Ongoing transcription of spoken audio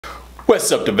What's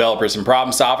up, developers and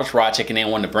problem solvers? Rod checking in.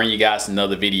 Want to bring you guys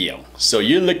another video. So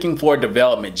you're looking for a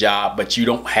development job, but you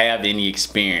don't have any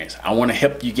experience. I want to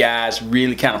help you guys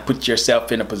really kind of put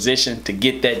yourself in a position to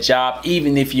get that job,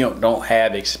 even if you don't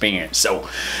have experience. So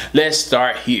let's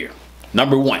start here.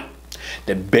 Number one,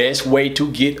 the best way to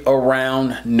get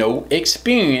around no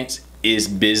experience is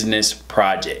business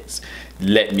projects.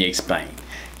 Let me explain.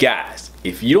 Guys,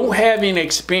 if you don't have any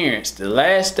experience, the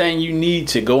last thing you need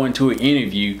to go into an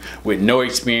interview with no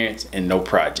experience and no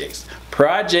projects.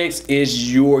 Projects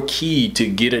is your key to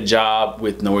get a job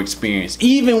with no experience.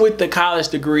 Even with the college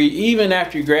degree, even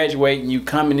after you graduate and you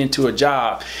coming into a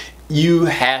job, you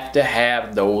have to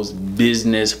have those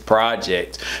business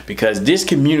projects because this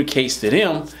communicates to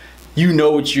them you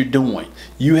know what you're doing.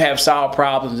 You have solved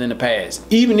problems in the past.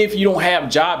 Even if you don't have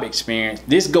job experience,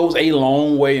 this goes a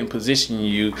long way in positioning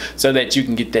you so that you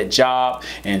can get that job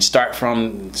and start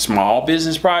from small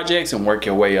business projects and work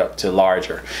your way up to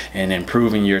larger and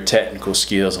improving your technical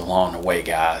skills along the way,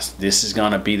 guys. This is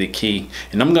gonna be the key.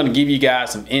 And I'm gonna give you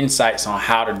guys some insights on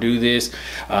how to do this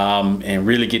and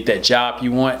really get that job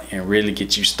you want and really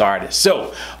get you started.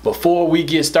 So before we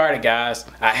get started, guys,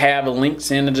 I have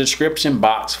links in the description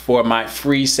box for my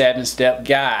free 7-step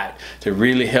guide to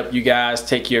really help you guys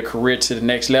take your career to the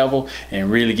next level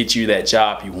and really get you that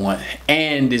job you want.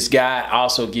 And this guide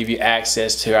also give you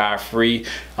access to our free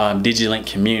DigiLink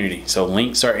community. So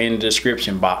links are in the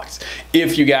description box.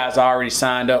 If you guys already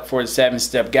signed up for the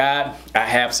 7-step guide, I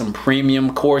have some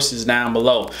premium courses down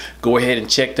below. Go ahead and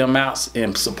check them out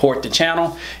and support the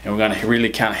channel, and we're going to really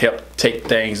kind of help take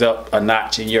things up a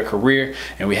notch in your career,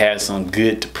 and we have some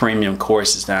good premium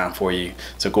courses down for you,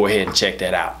 so go ahead and check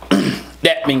that out.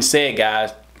 That being said,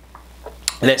 guys,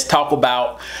 let's talk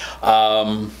about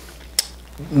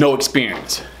no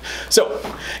experience. So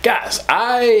guys,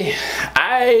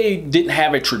 I didn't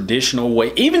have a traditional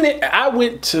way. Even if I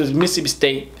went to Mississippi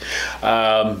State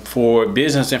for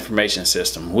business information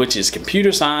system, which is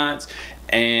computer science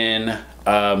and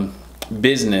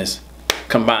business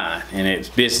combined, and it's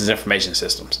business information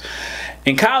systems.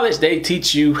 In college, they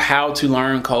teach you how to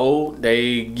learn code.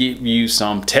 They give you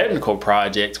some technical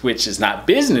projects, which is not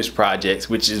business projects,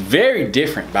 which is very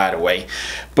different, by the way.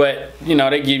 But, you know,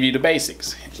 they give you the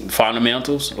basics,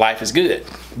 fundamentals, life is good.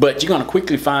 But you're going to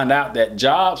quickly find out that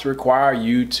jobs require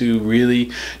you to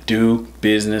really do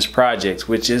business projects,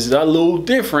 which is a little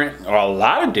different, or a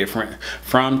lot of different,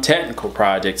 from technical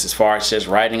projects as far as just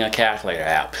writing a calculator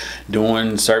app.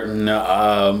 Doing certain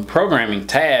programming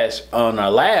tasks on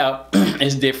a lab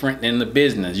is different than the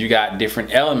business. You got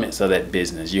different elements of that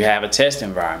business. You have a test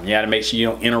environment. You got to make sure you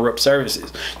don't interrupt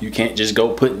services. You can't just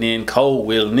go putting in code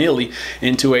willy-nilly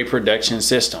into a production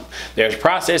system. There's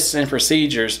processes and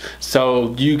procedures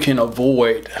so you can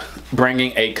avoid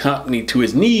bringing a company to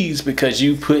its knees because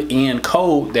you put in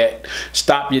code that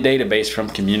stop your database from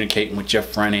communicating with your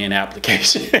front-end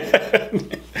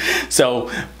application. So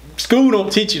school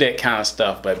don't teach you that kind of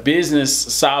stuff, but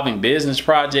solving business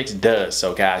projects does.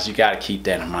 So guys, you got to keep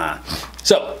that in mind.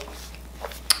 So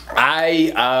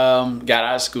I got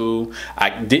out of school. I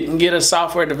didn't get a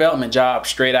software development job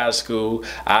straight out of school.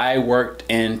 I worked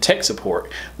in tech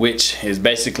support, which is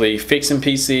basically fixing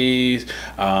PCs,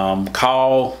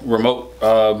 call remote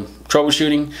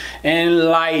troubleshooting, and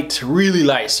really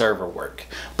light server work.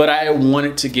 But I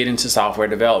wanted to get into software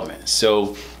development.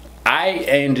 So I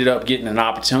ended up getting an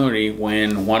opportunity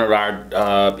when one of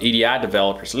our EDI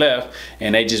developers left,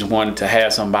 and they just wanted to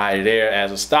have somebody there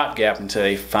as a stopgap until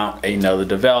they found another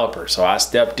developer. So I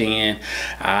stepped in,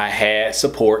 I had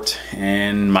support,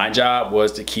 and my job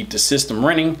was to keep the system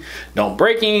running. Don't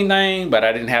break anything, but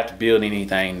I didn't have to build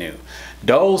anything new.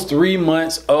 Those 3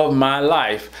 months of my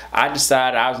life, I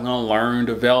decided I was going to learn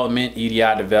development,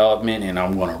 EDI development, and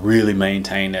I'm going to really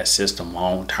maintain that system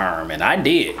long term. And I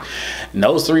did. In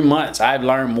those 3 months, I've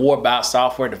learned more about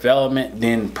software development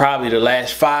than probably the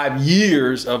last 5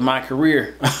 years of my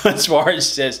career as far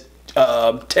as just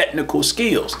technical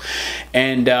skills.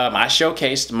 And I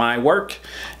showcased my work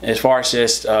as far as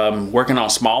just working on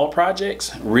smaller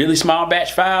projects, really small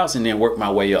batch files, and then work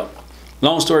my way up.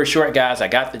 Long story short, guys, I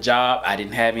got the job. I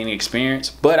didn't have any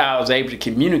experience, but I was able to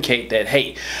communicate that,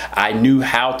 hey, I knew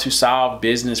how to solve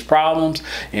business problems,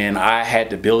 and I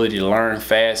had the ability to learn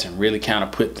fast and really kind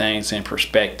of put things in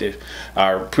perspective,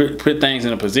 or put things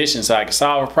in a position so I could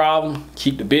solve a problem,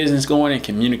 keep the business going, and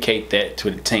communicate that to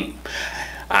the team.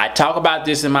 I talk about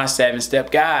this in my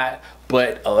 7-step guide,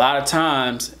 but a lot of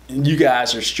times you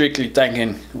guys are strictly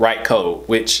thinking write code,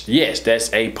 which yes,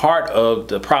 that's a part of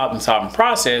the problem solving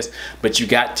process, but you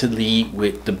got to lead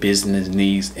with the business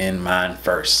needs in mind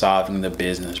first, solving the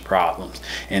business problems.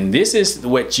 And this is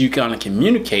what you're gonna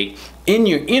communicate in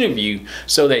your interview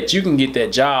so that you can get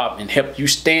that job and help you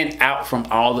stand out from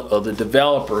all the other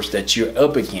developers that you're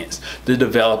up against, the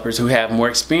developers who have more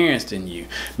experience than you.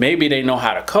 Maybe they know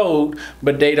how to code,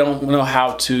 but they don't know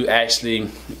how to actually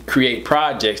create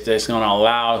projects that's going to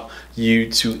allow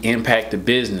you to impact the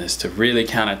business, to really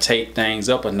kind of take things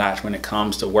up a notch when it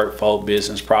comes to workflow,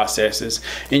 business processes,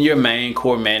 and your main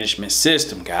core management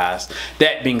system, guys.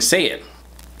 That being said,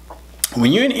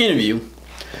 when you're in an interview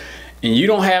and you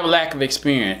don't have a lack of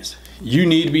experience, you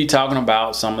need to be talking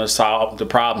about some of the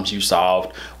problems you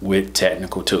solved with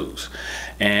technical tools.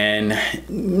 And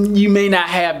you may not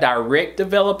have direct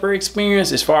developer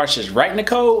experience as far as just writing the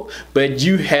code, but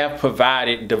you have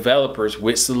provided developers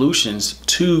with solutions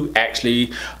to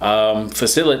actually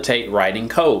facilitate writing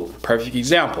code. Perfect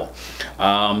example.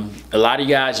 A lot of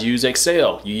you guys use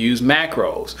Excel. You use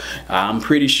macros. I'm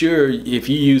pretty sure if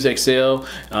you use Excel,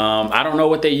 I don't know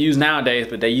what they use nowadays,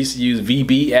 but they used to use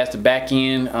VB as the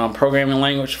back-end programming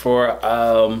language for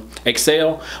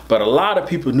Excel. But a lot of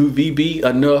people knew VB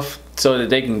enough so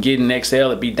that they can get in Excel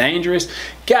and be dangerous.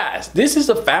 Guys, this is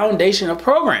the foundation of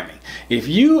programming. If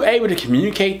you're able to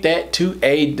communicate that to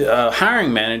a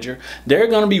hiring manager, they're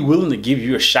going to be willing to give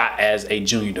you a shot as a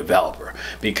junior developer.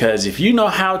 Because if you know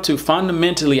how to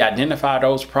fundamentally identify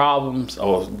those problems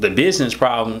or the business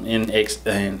problem in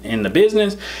the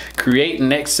business, create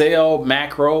an Excel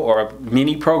macro or a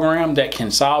mini program that can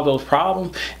solve those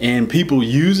problems, and people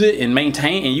use it and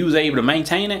maintain, and you was able to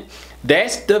maintain it,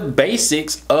 that's the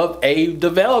basics of a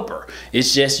developer.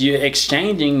 It's just you're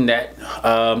exchanging that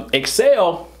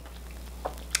Excel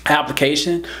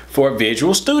application for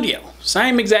Visual Studio.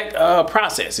 Same exact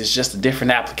process, it's just a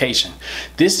different application.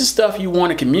 This is stuff you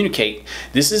want to communicate.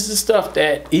 This is the stuff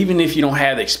that even if you don't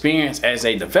have the experience as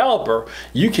a developer,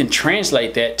 you can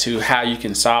translate that to how you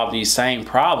can solve these same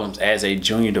problems as a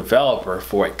junior developer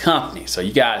for a company. So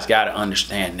you guys got to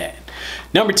understand that.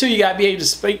 Number two, you got to be able to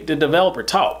speak the developer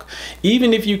talk.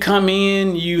 Even if you come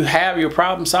in, you have your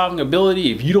problem solving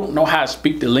ability, if you don't know how to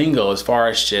speak the lingo, as far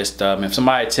as just if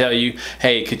somebody tell you,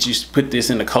 hey, could you put this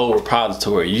in the code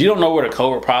repository? You don't know what a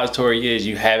code repository is,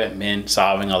 you haven't been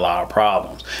solving a lot of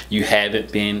problems. You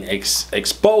haven't been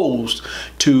exposed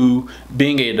to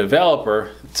being a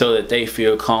developer so that they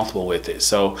feel comfortable with it.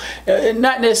 So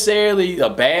not necessarily a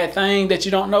bad thing that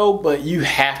you don't know, but you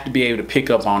have to be able to pick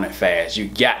up on it fast. You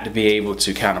got to be able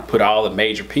to kind of put all the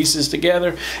major pieces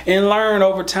together and learn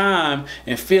over time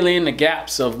and fill in the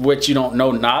gaps of what you don't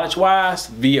know knowledge wise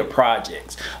via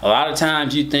projects. A lot of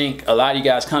times you think, a lot of you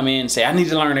guys come in and say, I need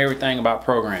to learn everything about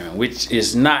programming, which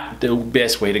is not the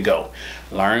best way to go.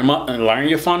 Learn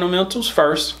your fundamentals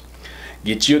first.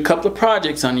 Get you a couple of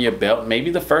projects under your belt. Maybe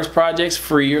the first project's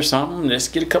free or something. Let's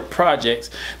get a couple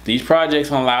projects. These projects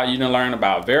will allow you to learn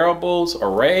about variables,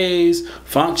 arrays,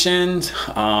 functions,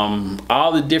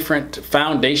 all the different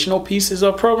foundational pieces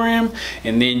of program.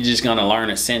 And then you're just gonna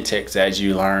learn a syntax as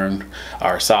you learn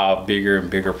or solve bigger and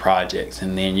bigger projects.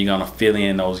 And then you're gonna fill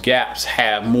in those gaps,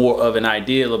 have more of an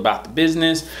idea about the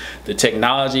business, the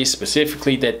technology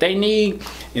specifically that they need.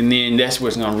 And then that's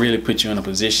what's gonna really put you in a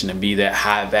position to be that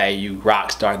high value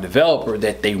rockstar developer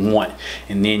that they want.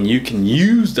 And then you can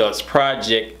use those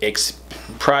project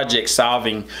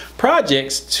solving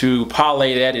projects to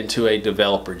parlay that into a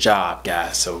developer job,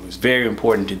 guys. So it's very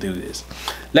important to do this.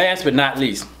 Last but not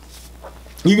least,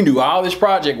 you can do all this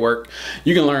project work,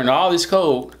 you can learn all this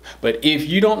code, but if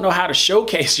you don't know how to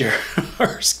showcase your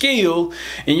skill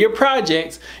in your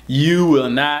projects, you will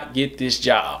not get this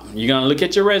job. You're gonna look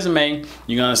at your resume,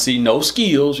 you're gonna see no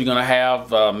skills, you're gonna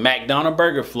have a McDonald's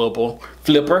burger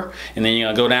flipper, and then you're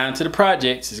gonna go down to the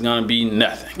projects, it's gonna be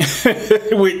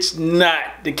nothing. Which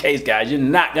not the case, guys. You're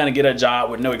not gonna get a job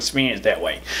with no experience that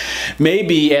way.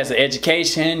 Maybe as an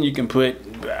education, you can put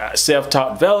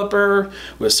self-taught developer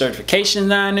with certifications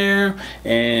down there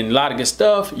and a lot of good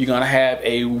stuff. You're gonna have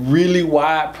a really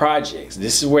wide projects.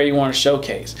 This is where you want to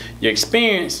showcase your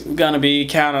experience. Is gonna be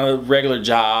kind of regular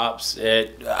jobs at,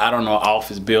 I don't know,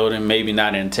 office building, maybe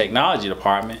not in the technology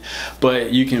department,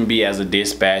 but you can be as a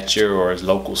dispatcher or as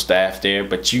local staff there,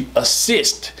 but you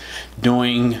assist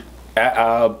doing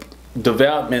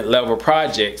development level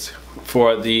projects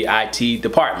for the IT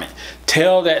department.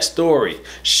 Tell that story,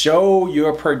 show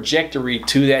your trajectory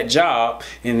to that job,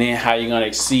 and then how you're gonna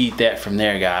exceed that from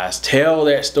there, guys. Tell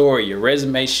that story. Your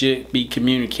resume should be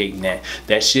communicating that.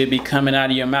 That should be coming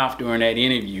out of your mouth during that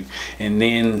interview. And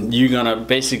then you're gonna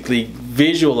basically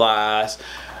visualize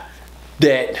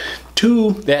that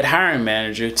to that hiring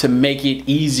manager to make it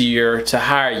easier to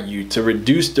hire you, to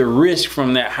reduce the risk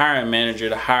from that hiring manager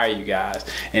to hire you guys.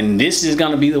 And this is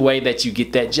going to be the way that you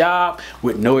get that job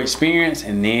with no experience,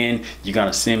 and then you're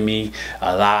going to send me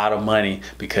a lot of money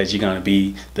because you're going to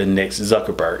be the next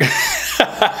Zuckerberg.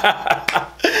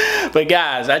 But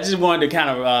guys, I just wanted to kind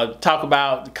of talk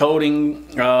about coding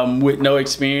with no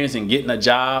experience and getting a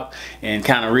job and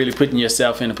kind of really putting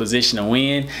yourself in a position to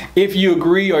win. If you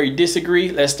agree or you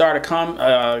disagree, let's start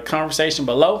a conversation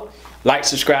below. Like,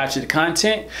 subscribe to the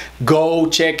content. Go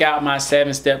check out my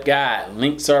 7-step guide.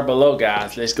 Links are below,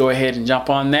 guys. Let's go ahead and jump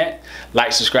on that.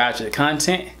 Like, subscribe to the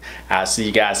content. I'll see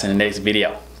you guys in the next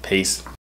video. Peace.